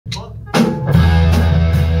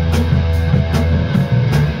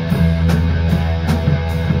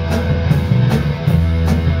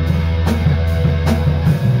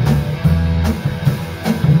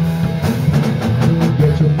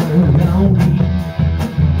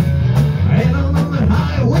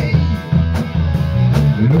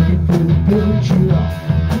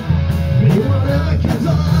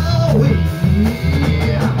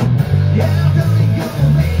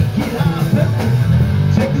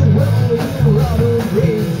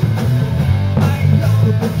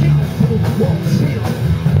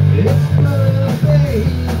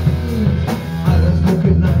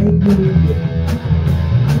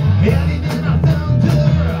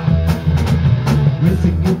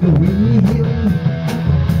Racing in the wheel,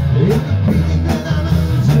 in the feeling that I'm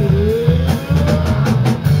into.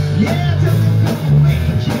 Yeah, tell me gonna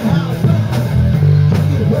make it out. Take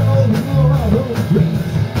the world and all our own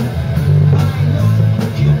dreams. I know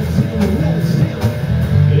you still won't still.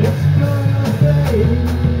 It's gonna fade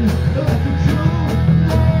like a true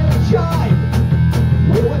child.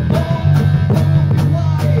 We're born to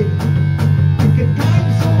wide. We can climb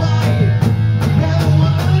so wide. Never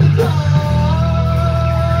wanna die.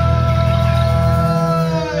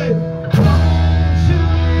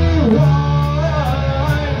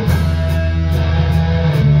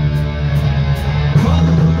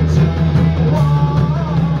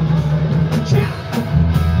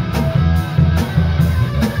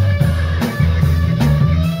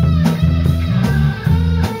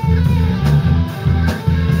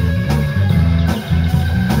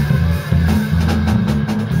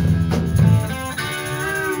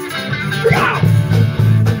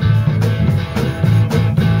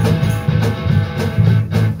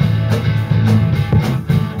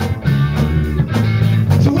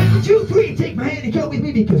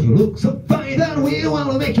 Because you look so funny that we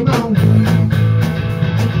wanna make you moan.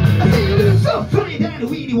 I say you look so funny that we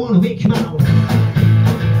really wanna make you moan.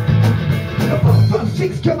 4, 5,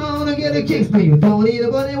 6, come on and get a kiss, but you don't need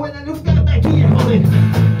a body when I look back to your honey.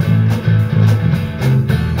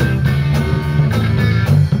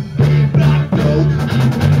 Big black coat,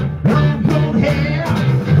 long blonde hair,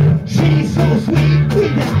 she's so sweet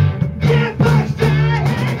with that get much hair.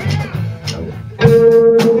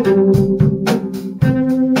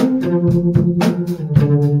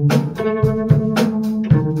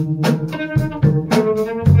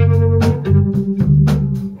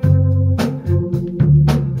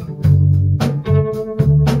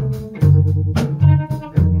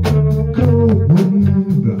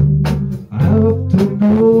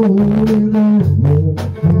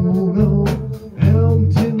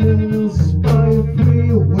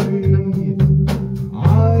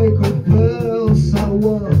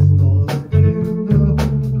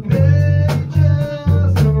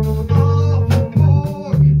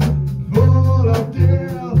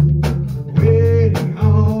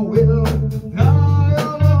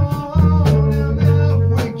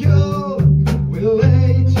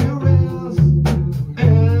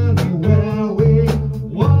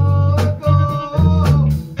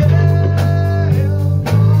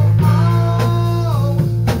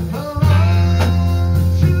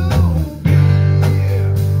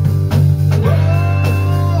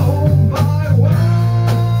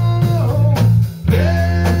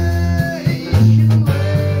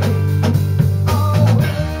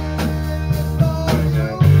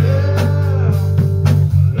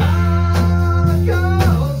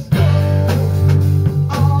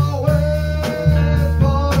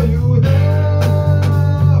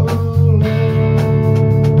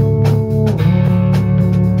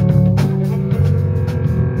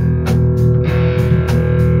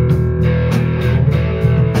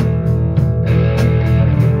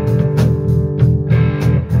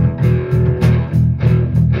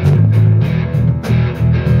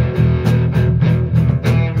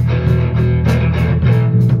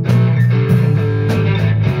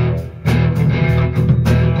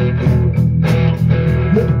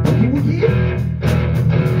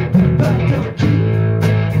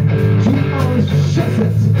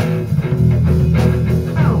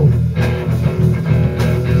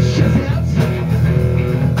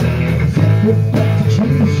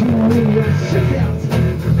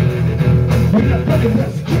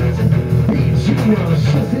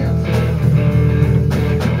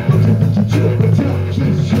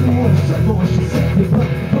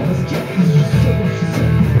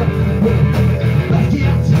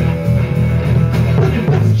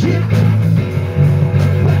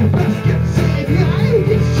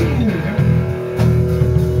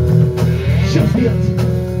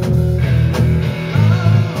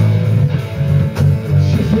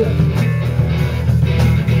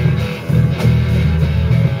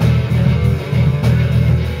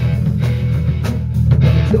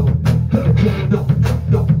 No.